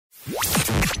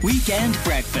Weekend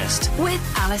Breakfast with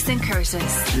Alison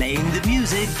Curtis. Playing the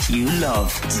music you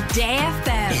love. Today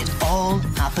FM. It all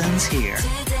happens here.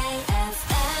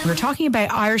 We're talking about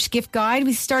Irish Gift Guide.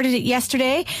 We started it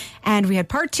yesterday and we had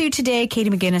part 2 today. Katie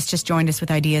McGuinness just joined us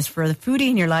with ideas for the foodie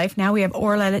in your life. Now we have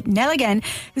Orla Neligan,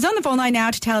 who's on the phone line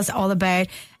now to tell us all about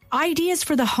ideas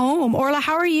for the home. Orla,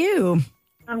 how are you?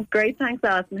 I'm great, thanks,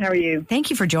 Alison. How are you? Thank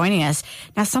you for joining us.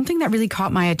 Now, something that really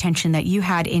caught my attention that you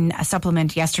had in a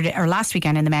supplement yesterday or last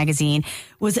weekend in the magazine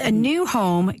was a new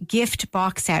home gift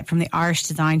box set from the Irish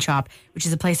Design Shop, which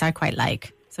is a place I quite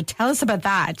like. So tell us about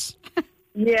that.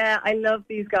 Yeah, I love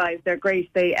these guys. They're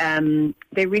great. They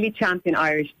really champion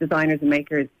Irish designers and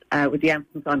makers with the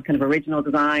emphasis on kind of original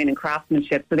design and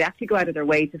craftsmanship. So they actually go out of their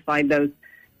way to find those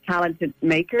talented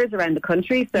makers around the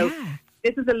country. So. Yeah.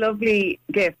 This is a lovely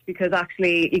gift because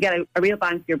actually you get a real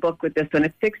bang for your buck with this one.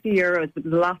 It's €60, but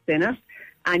there's lots in it.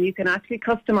 And you can actually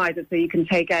customise it so you can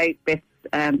take out bits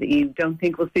that you don't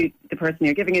think will suit the person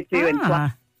you're giving it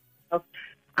to.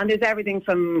 And there's everything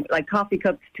from like coffee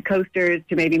cups to coasters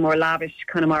to maybe more lavish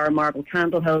kind of marble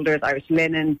candle holders, Irish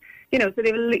linen. You know, so they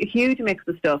have a huge mix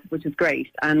of stuff, which is great.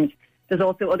 And there's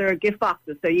also other gift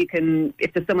boxes, so you can,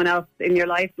 if there's someone else in your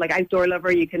life, like outdoor lover,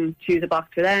 you can choose a box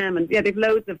for them, and yeah, they've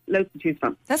loads to choose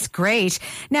from. That's great.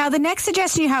 Now, the next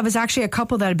suggestion you have is actually a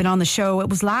couple that had been on the show. It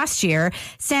was last year,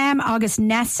 Sam, August,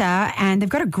 Nessa, and they've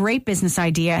got a great business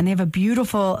idea, and they have a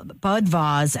beautiful bud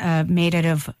vase made out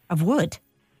of wood.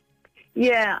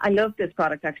 Yeah, I love this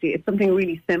product. Actually, it's something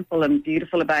really simple and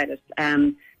beautiful about it.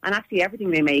 And actually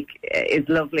everything they make is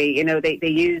lovely. You know, they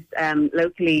use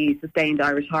locally sustained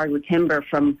Irish hardwood timber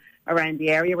from around the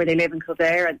area where they live in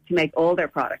Kildare to make all their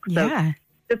products. Yeah. So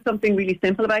there's something really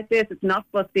simple about this. It's not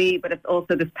fussy, but it's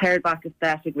also this pared back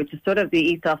aesthetic, which is sort of the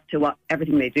ethos to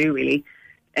everything they do really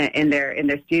in their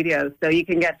studios. So you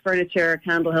can get furniture,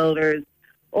 candle holders,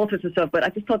 all sorts of stuff. But I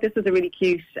just thought this was a really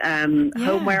cute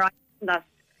homeware item that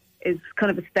is kind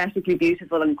of aesthetically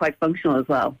beautiful and quite functional as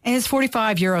well. And it's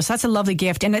 €45, so that's a lovely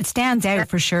gift, and it stands out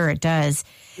for sure, it does.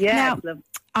 Yeah. Now,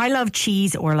 I love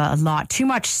cheese, Orla, a lot. Too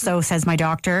much so, says my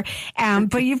doctor.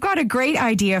 But you've got a great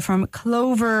idea from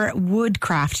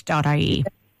cloverwoodcraft.ie.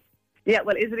 Yeah,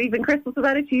 well, is it even Christmas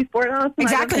without a cheese board?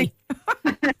 Exactly.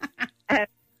 Yeah,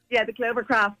 the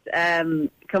Clovercraft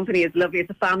company is lovely.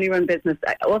 It's a family-run business,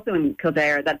 also in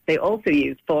Kildare, that they also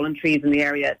use fallen trees in the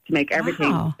area to make everything.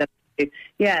 Wow.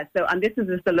 Yeah, and this is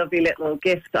just a lovely little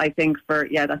gift, I think, for,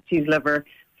 that cheese lover,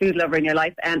 food lover in your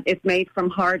life. And it's made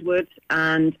from hardwood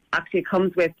and actually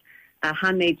comes with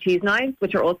handmade cheese knives,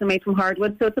 which are also made from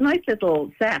hardwood. So it's a nice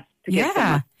little set to give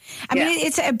someone. I mean,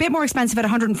 it's a bit more expensive at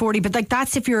 140, but like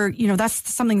that's if you're,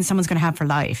 that's something someone's going to have for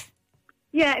life.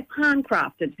 Yeah, it's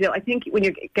handcrafted. So I think when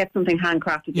you get something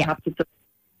handcrafted, you have to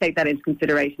take that into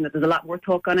consideration, that there's a lot more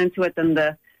thought gone into it than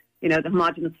the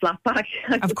homogenous flat pack.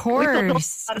 Of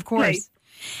course.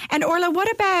 And Orla,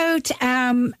 what about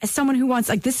someone who wants,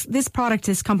 like this product,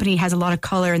 this company has a lot of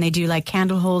colour and they do like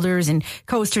candle holders and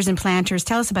coasters and planters.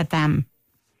 Tell us about them.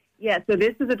 Yeah, so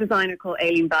this is a designer called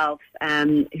Aileen Balfe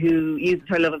who uses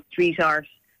her love of street art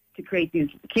to create these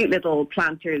cute little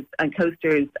planters and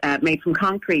coasters made from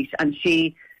concrete, and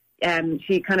she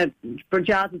kind of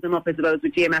jazzes them up, I suppose,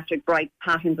 with geometric bright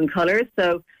patterns and colours.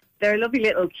 So they're a lovely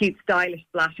little cute stylish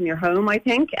splash in your home, I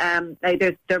think.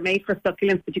 They're made for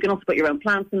succulents, but you can also put your own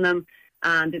plants in them.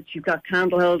 And she's got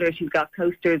candle holders, she's got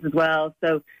coasters as well.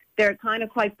 So they're kind of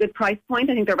quite good price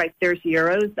point. I think they're about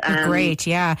 €30. Great,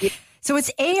 yeah. So it's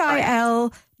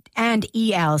AIL and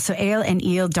EL, so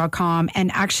ailandeel.com. And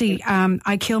actually,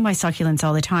 I kill my succulents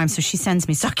all the time, so she sends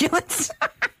me succulents.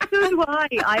 So do I.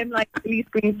 I'm like the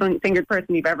least green-fingered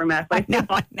person you've ever met. I know.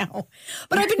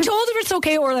 But I've been told if it's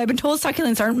okay, Orla, I've been told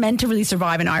succulents aren't meant to really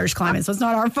survive in Irish climate, so it's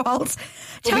not our fault.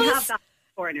 Well, we have that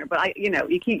corner, but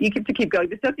you keep going.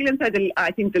 The succulents are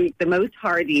I think the most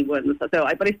hardy ones. But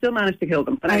I still managed to kill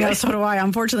them. But I know, so do I,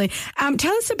 unfortunately.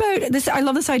 Tell us about this. I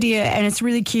love this idea, and it's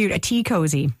really cute. A tea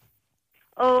cozy.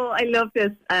 Oh, I love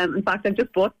this. In fact, I've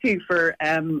just bought two for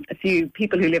a few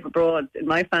people who live abroad in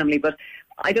my family, but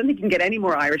I don't think you can get any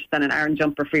more Irish than an Aran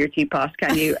jumper for your teapot,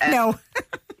 can you? No.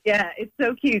 Yeah, it's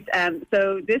so cute.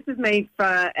 So this is made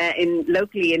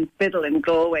locally in Spiddle in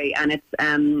Galway, and it's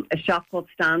a shop called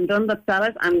Standon that sell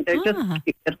it, and they're just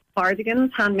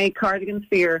cardigans, handmade cardigans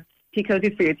for your tea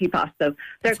cozies for your teapot. So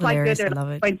they're quite hilarious. good. They're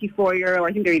like €24.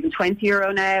 I think they're even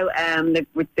 €20 now.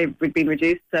 They've been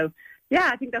reduced. So yeah,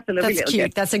 I think that's a lovely little cute.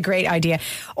 gift. That's a great idea.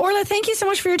 Orla, thank you so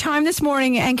much for your time this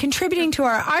morning and contributing to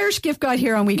our Irish gift guide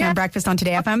here on Weekend Breakfast on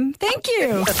Today FM. Thank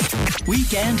you.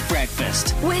 Weekend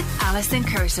Breakfast with Alison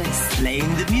Curtis. Playing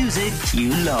the music you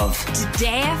love.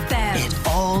 Today FM. It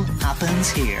all happens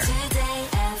here.